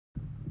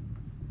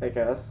Hey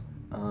guys,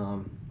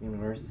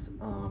 universe.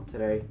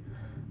 Today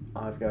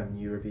I've got a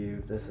new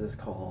review. This is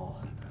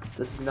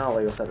not a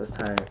Lego set this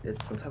time.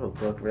 It's some type of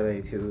book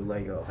related to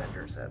Lego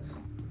Avengers sets.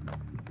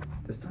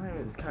 This time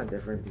it's kind of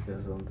different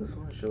because this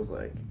one shows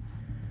like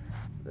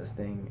this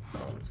thing,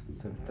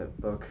 some type of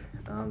book.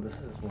 This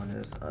is one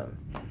is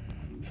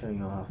showing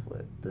you off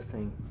with this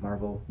thing,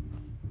 Marvel.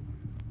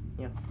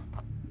 Yeah,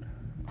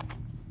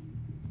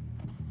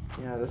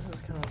 yeah. This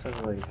is kind of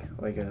stuff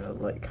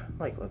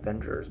like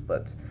Avengers,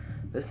 but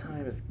this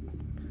time it's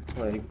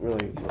like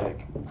related to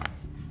like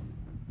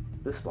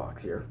this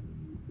box here,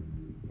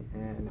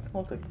 and it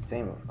looks like the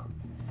same.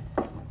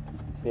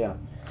 So yeah.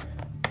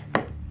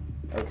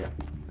 Okay.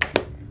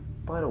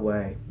 By the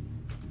way,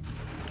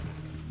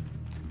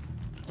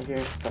 I'm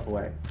giving stuff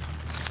away.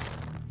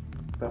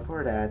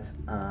 Before that,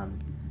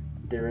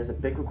 there is a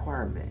big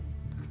requirement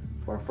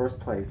for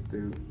first place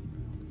through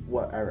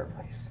whatever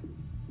place.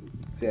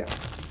 So yeah,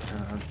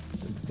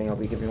 the thing I'll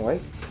be giving away.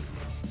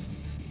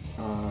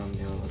 Now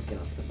let's get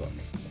onto the book.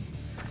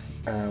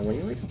 When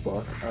you read the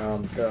book,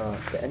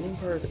 the ending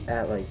part is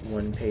at like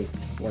page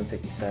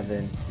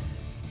 167.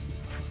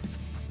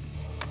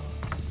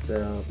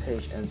 The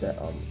page ends at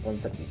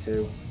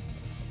 172.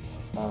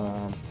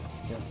 Yeah.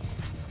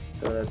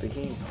 So the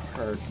beginning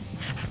part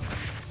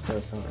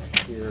starts somewhere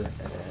here,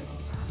 and then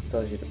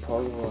tells you the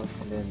prologue,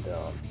 and then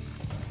the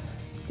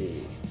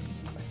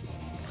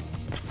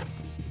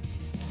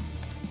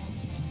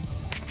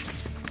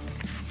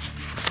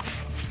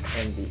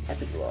and the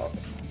epilogue.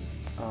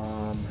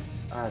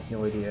 I have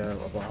no idea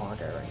about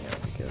Hawkeye right now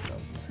because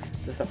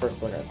this is the first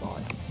book I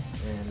bought,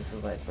 and this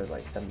is like for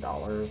like $7.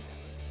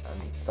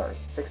 Sorry,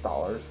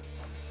 $6.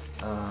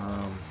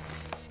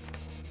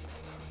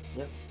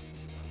 Yep.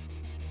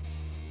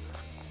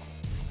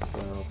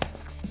 So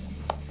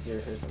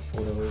here's some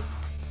photos.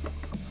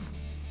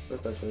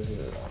 First I shows you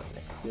the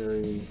Nick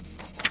Fury,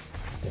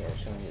 then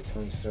showing you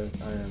Tony Stark,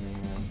 Iron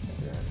Man, and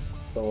then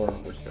Thor,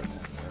 which doesn't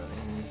have Iron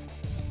Man,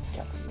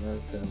 Captain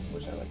America,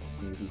 which I like to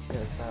see his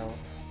hairstyle,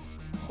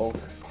 Hulk,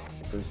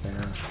 Bruce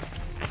Banner,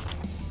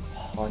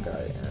 Hawkeye,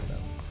 and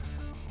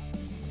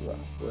Black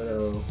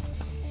Widow,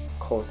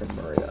 Colt and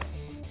Maria.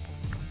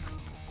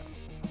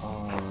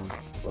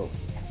 Loki.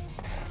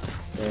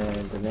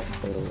 And the next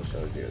photo will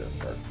show you this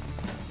part.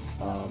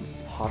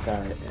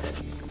 Hawkeye and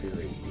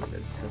Fury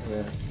uses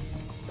Tesla,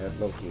 and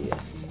Loki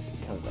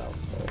comes out.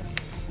 So,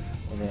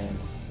 and then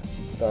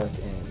Stark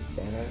and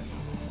Banner,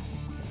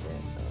 and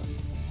then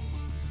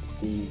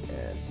Steve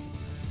and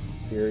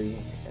Fury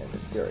and the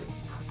Fury.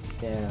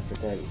 And after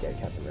that you get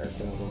Captain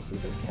America, Loki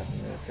versus Captain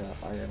America,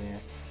 Iron Man,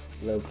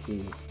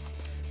 Loki,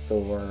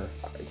 Thor,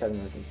 Captain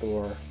America,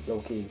 Thor,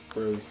 Loki,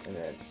 Bruce, and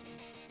then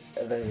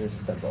Avengers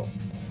Assemble.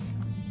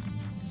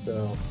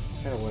 So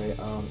anyway,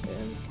 and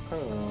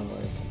kind of around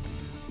like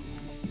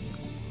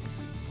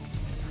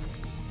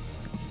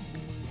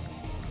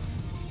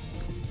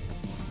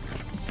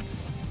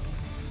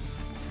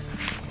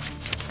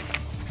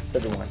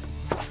 #31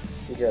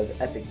 because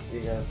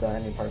the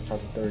ending part is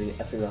chapter 30,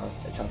 epilogue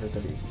at chapter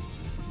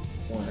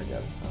 31, I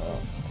guess.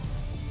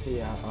 So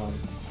yeah,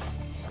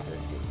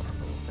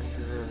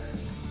 Avengers.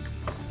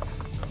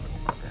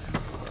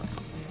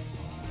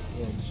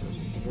 Yeah, it shows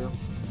you here.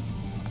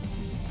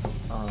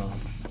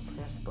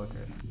 Here's the book,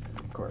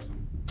 of course.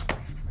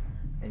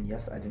 And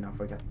yes, I did not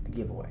forget the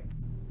giveaway.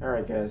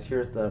 Alright guys,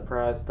 here's the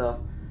prize stuff.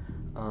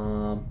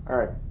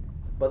 Alright.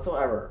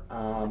 Whatsoever.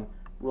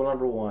 Rule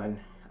number 1.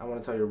 I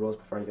want to tell you the rules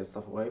before I get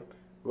stuff away.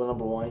 Rule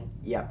number 1,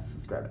 you have to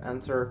subscribe and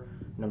enter.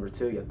 Number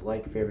 2, you have to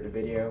like, favorite the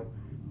video.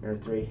 Number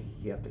 3,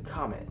 you have to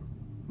comment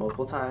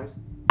multiple times.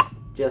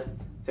 Just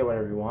say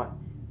whatever you want.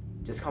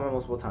 Just comment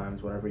multiple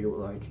times, whatever you would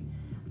like.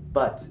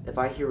 But if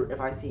I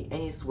see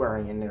any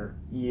swearing in there,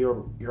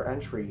 your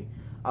entry,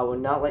 I will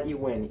not let you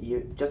win.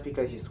 Just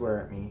because you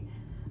swear at me,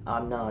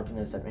 I'm not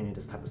gonna accept any of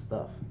this type of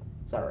stuff.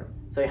 Sorry.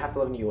 So you have to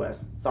live in the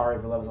U.S. Sorry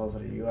if you live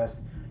outside of the U.S.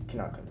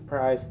 Cannot claim the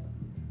prize.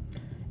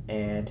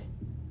 And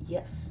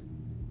yes,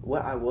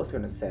 what I was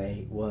gonna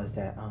say was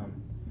that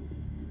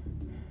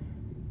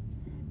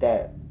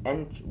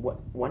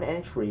one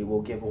entry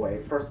will give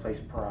away first place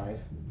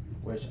prize,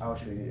 which I'll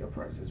show you the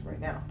prizes right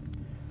now.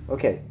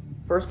 Okay,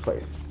 first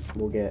place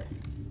will get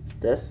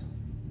this.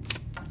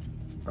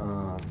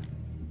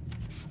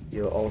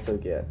 You'll also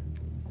get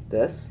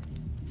this,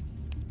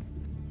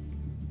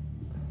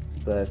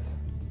 but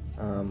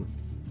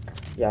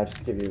yeah, I'll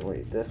just give you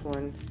away this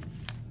one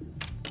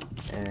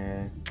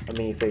and a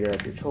minifigure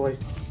of your choice,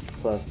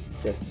 plus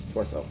this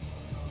torso.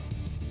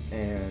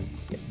 And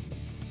yeah.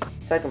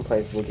 Second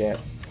place will get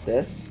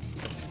this,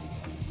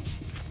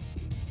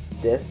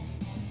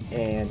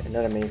 and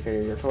another minifigure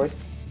of your choice.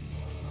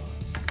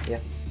 Yeah.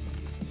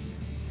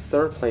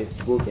 Third place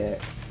will get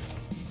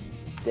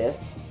this.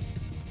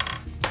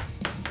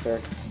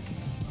 Third,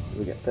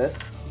 we get this,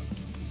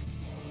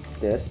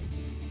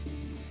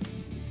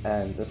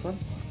 and this one.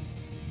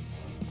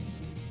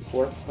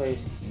 Fourth place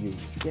you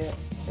get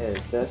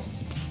is this.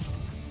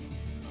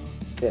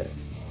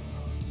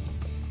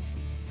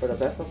 For the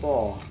best of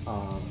all,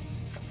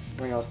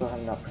 right now I still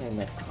have not printed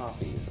enough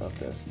copies of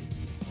this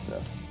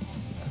stuff.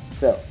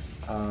 So,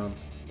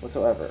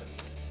 whatsoever,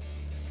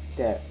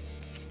 that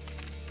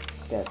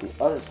the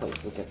other place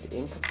will get the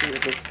incomplete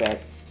of this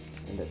set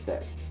and the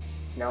set.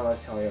 Now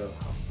let's tell you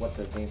what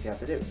the things you have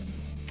to do.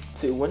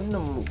 To win the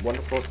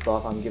wonderful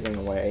stuff I'm giving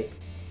away,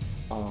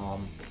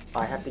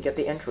 I have to get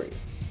the entries.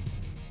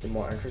 The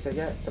more entries I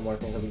get, the more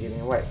things I'll be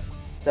giving away.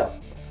 So,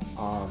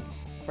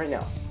 right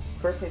now,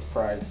 first place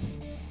prize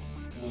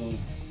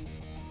needs,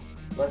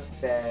 let's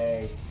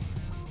say,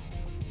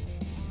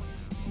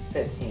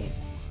 15.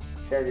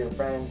 Share to your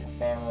friends,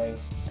 family,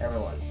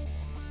 everyone.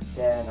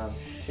 Then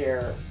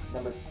share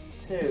number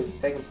 2,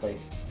 second place,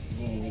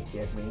 you need to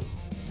give me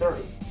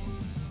 30.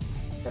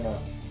 So no,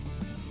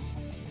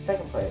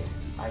 second place,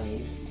 I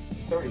need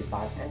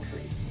 35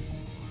 entries.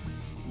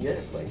 The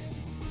other place,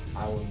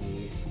 I will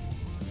need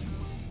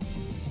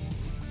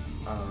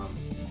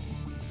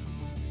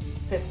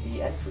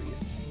 50 entries.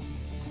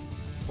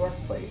 Fourth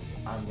place,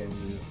 I'm going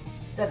to need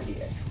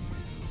 70 entries.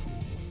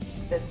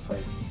 Fifth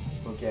place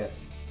will get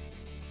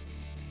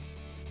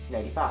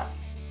 95.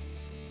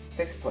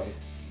 Sixth place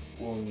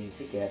will need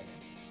to get,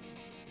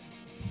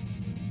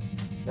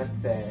 let's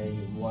say,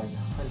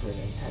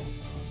 110.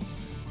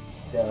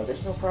 The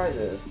additional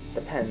prizes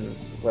depends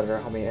whether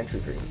how many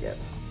entries you're going to get.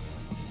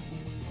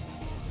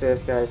 So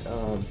yes guys,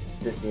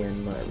 this is the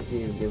end of my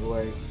review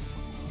giveaway,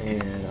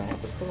 and I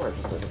have the store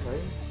just over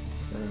here.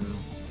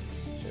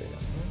 Show you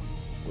down here,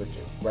 which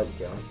is right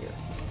down here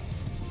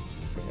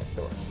in the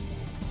store.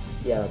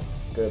 Yeah,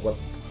 the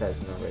website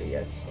is not ready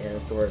yet, and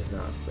the store is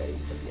not ready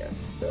just yet.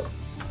 So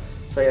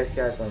yes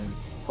guys,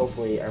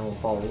 hopefully everyone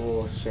follow the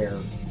rules, share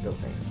those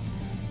things,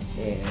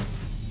 and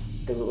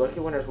the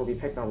lucky winners will be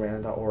picked on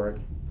random.org.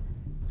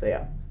 So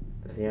yeah,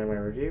 that's the end of my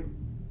review.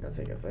 I'll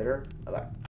see you guys later. Bye bye.